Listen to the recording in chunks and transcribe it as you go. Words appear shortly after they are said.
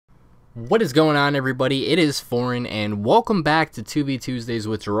What is going on, everybody? It is Foreign, and welcome back to 2vTuesdays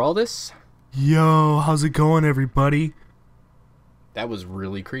with Geraldus. Yo, how's it going, everybody? That was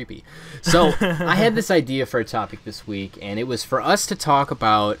really creepy. So, I had this idea for a topic this week, and it was for us to talk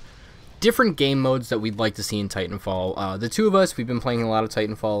about different game modes that we'd like to see in Titanfall. The two of us, we've been playing a lot of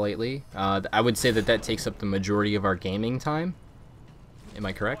Titanfall lately. I would say that takes up the majority of our gaming time. Am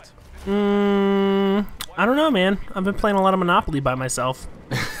I correct? I don't know, man. I've been playing a lot of Monopoly by myself.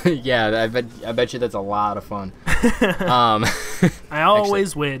 Yeah, I bet you that's a lot of fun. I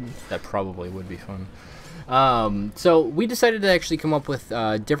always win. That probably would be fun. So we decided to actually come up with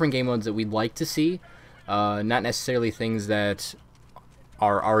different game modes that we'd like to see, not necessarily things that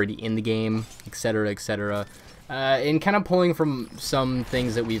are already in the game, etc., and kind of pulling from some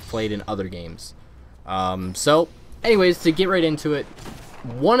things that we've played in other games. So, anyways, to get right into it,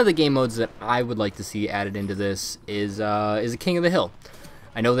 one of the game modes that I would like to see added into this is a King of the Hill.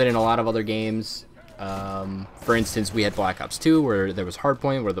 I know that in a lot of other games, for instance, we had Black Ops 2 where there was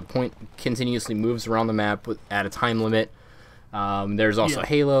Hardpoint, where the point continuously moves around the map at a time limit. There's also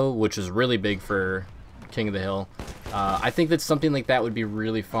Halo, which is really big for King of the Hill. I think that something like that would be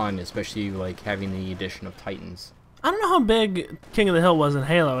really fun, especially like having the addition of Titans. I don't know how big King of the Hill was in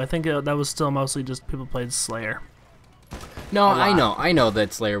Halo. I think that was still mostly just people played Slayer. No, I know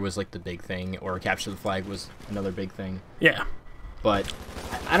that Slayer was like the big thing, or Capture the Flag was another big thing. Yeah. But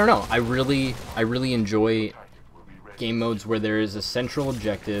I don't know. I really enjoy game modes where there is a central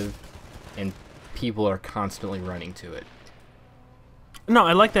objective and people are constantly running to it. No,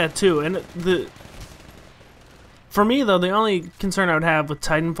 I like that too. And for me though, the only concern I would have with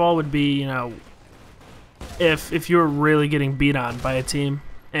Titanfall would be, you know, if you were really getting beat on by a team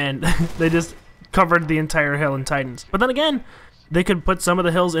and they just covered the entire hill in Titans. But then again, they could put some of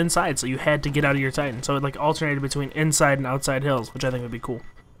the hills inside, so you had to get out of your Titan. So it like alternated between inside and outside hills, which I think would be cool.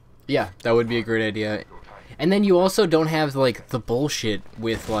 Yeah, that would be a great idea. And then you also don't have like the bullshit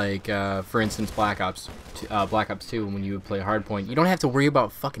with like, for instance, Black Ops 2 when you would play Hardpoint. You don't have to worry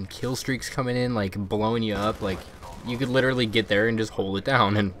about fucking kill streaks coming in, like blowing you up. Like you could literally get there and just hold it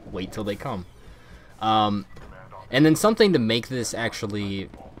down and wait till they come. And then something to make this actually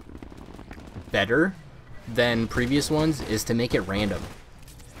better than previous ones is to make it random.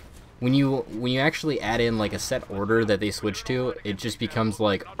 When you actually add in like a set order that they switch to, it just becomes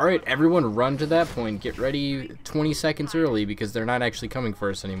like, alright, everyone run to that point, get ready 20 seconds early because they're not actually coming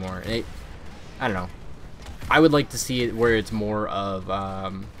for us anymore. And I don't know. I would like to see it where it's more of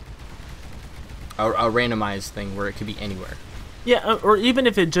a randomized thing where it could be anywhere. Yeah, or even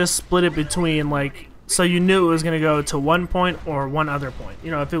if it just split it between like, so you knew it was going to go to one point or one other point.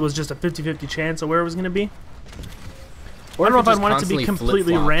 You know, if it was just a 50-50 chance of where it was going to be. Or I don't know if I'd want it to be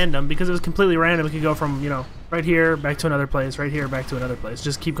completely random, because if it was completely random, it could go from, you know, right here back to another place, right here back to another place.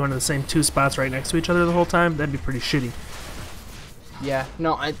 Just keep going to the same two spots right next to each other the whole time. That'd be pretty shitty. Yeah,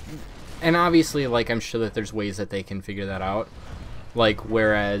 no, and obviously, like, I'm sure that there's ways that they can figure that out. Like,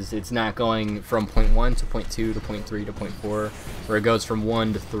 whereas it's not going from point 1 to point 2 to point 3 to point 4, where it goes from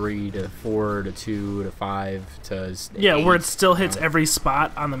 1 to 3 to 4 to 2 to 5 to 8, where it still hits every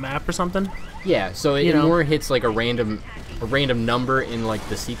spot on the map or something. Yeah, so it more hits like a random number in like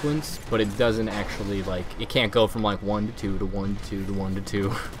the sequence, but it doesn't actually like, it can't go from like 1 to 2 to 1 to 2 to 1 to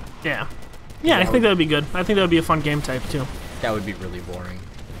 2. Yeah. Yeah, I think that would be good. I think that would be a fun game type too. That would be really boring.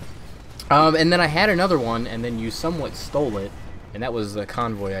 And then I had another one, and then you somewhat stole it. And that was the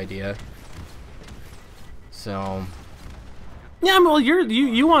convoy idea. So. Yeah, well,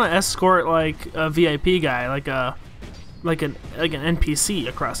 you want to escort like a VIP guy, like an NPC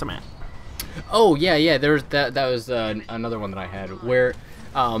across the map. Oh yeah. There's that was another one that I had where,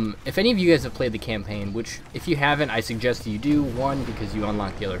 if any of you guys have played the campaign, which if you haven't, I suggest you do. 1, because you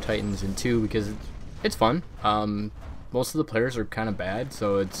unlock the other Titans, and 2, because it's fun. Most of the players are kind of bad,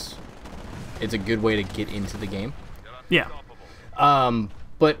 so it's a good way to get into the game. Yeah.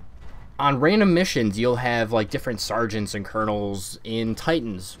 But on random missions, you'll have like different sergeants and colonels in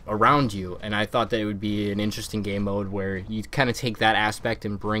Titans around you, and I thought that it would be an interesting game mode where you kind of take that aspect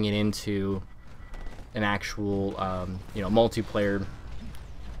and bring it into an actual, multiplayer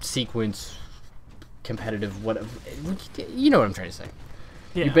sequence, competitive, whatever. You know what I'm trying to say.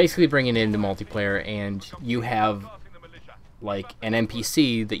 Yeah. You basically bring it into multiplayer, and you have like an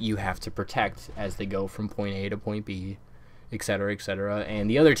NPC that you have to protect as they go from point A to point B, etc., and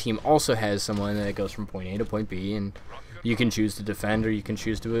the other team also has someone that goes from point A to point B, and you can choose to defend or you can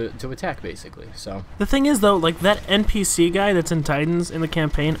choose to attack, basically. So the thing is, though, like that NPC guy that's in Titans in the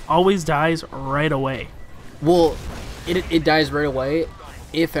campaign always dies right away. Well, it dies right away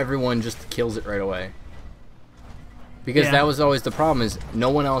if everyone just kills it right away. Because Yeah. that was always the problem, is no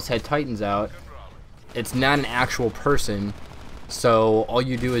one else had Titans out. It's not an actual person, so all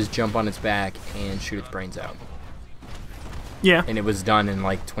you do is jump on its back and shoot its brains out. Yeah. And it was done in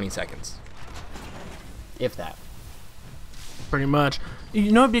like 20 seconds. If that. Pretty much.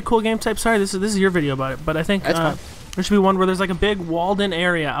 You know, it'd be a cool game type. Sorry, this is your video about it, but I think there should be one where there's like a big walled-in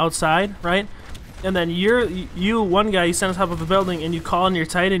area outside, right? And then one guy, you stand on top of a building and you call in your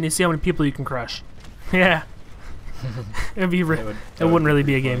Titan and you see how many people you can crush. Yeah. It wouldn't really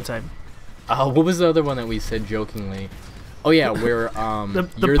be a game type. What was the other one that we said jokingly? Oh yeah, where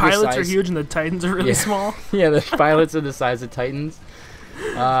the pilots are huge and the Titans are really small. Yeah, the pilots are the size of Titans.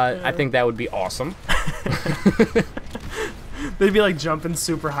 I think that would be awesome. They'd be like jumping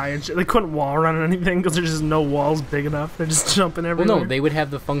super high and shit. They couldn't wall run or anything because there's just no walls big enough. They're just jumping everywhere. Well, no, they would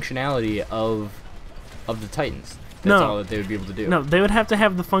have the functionality of the Titans. That's all that they would be able to do. No, they would have to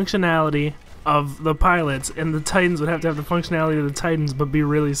have the functionality of the pilots, and the Titans would have to have the functionality of the Titans, but be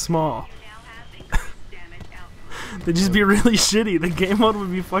really small. They'd just be really shitty. The game mode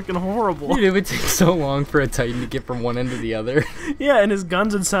would be fucking horrible. Dude, it would take so long for a Titan to get from one end to the other. Yeah, and his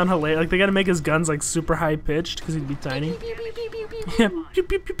guns would sound hilarious. Like, they gotta make his guns, like, super high-pitched, because he'd be tiny. Yeah, pew,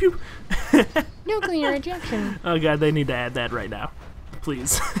 pew, pew, pew. Nuclear ejection. Oh, God, they need to add that right now.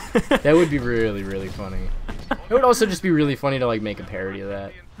 Please. That would be really, really funny. It would also just be really funny to, like, make a parody of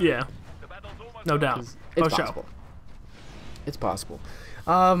that. Yeah. No doubt. It's possible. It's possible.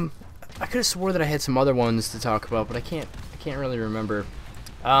 I could have swore that I had some other ones to talk about, but I can't really remember.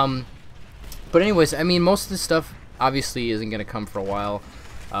 But anyways, I mean, most of this stuff obviously isn't going to come for a while.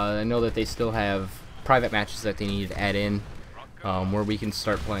 I know that they still have private matches that they need to add in, where we can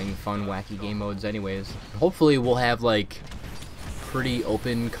start playing fun, wacky game modes anyways. Hopefully we'll have, like, pretty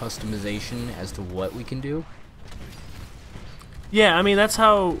open customization as to what we can do. Yeah, I mean, that's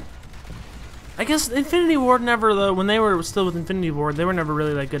how... I guess Infinity Ward never, though, when they were still with Infinity Ward, they were never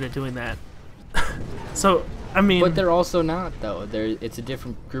really that good at doing that. So, I mean... But they're also not, though. It's a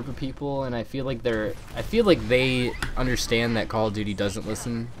different group of people, and I feel like they understand that Call of Duty doesn't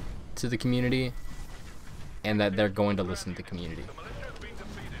listen to the community, and that they're going to listen to the community.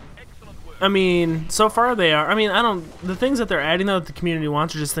 I mean, so far they are. I mean, the things that they're adding, though, that the community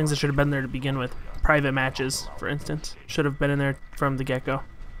wants are just things that should have been there to begin with. Private matches, for instance, should have been in there from the get-go.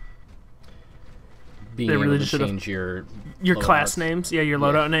 Being able to change your class names, yeah, your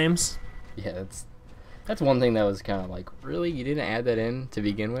loadout names. Yeah, that's one thing that was kind of like, really, you didn't add that in to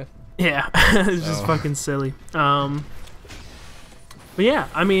begin with? Yeah, it's just fucking silly. But yeah,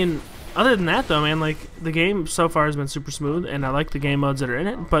 I mean, other than that though, man, like the game so far has been super smooth, and I like the game modes that are in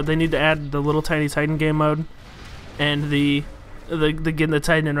it. But they need to add the little tiny Titan game mode, and the getting the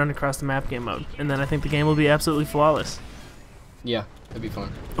Titan and run across the map game mode, and then I think the game will be absolutely flawless. Yeah. That'd be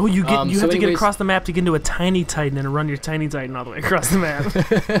fun. Oh, you have to get across the map to get into a tiny Titan and run your tiny Titan all the way across the map.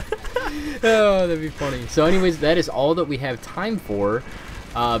 Oh, that'd be funny. So anyways, that is all that we have time for.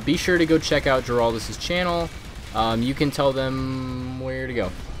 Be sure to go check out Geraldus' channel. You can tell them where to go.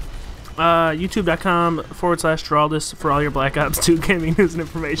 YouTube.com/Geraldus for all your Black Ops 2 gaming news and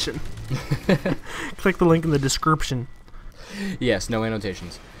information. Click the link in the description. Yes, no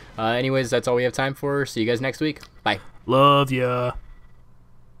annotations. Anyways, that's all we have time for. See you guys next week. Bye. Love ya.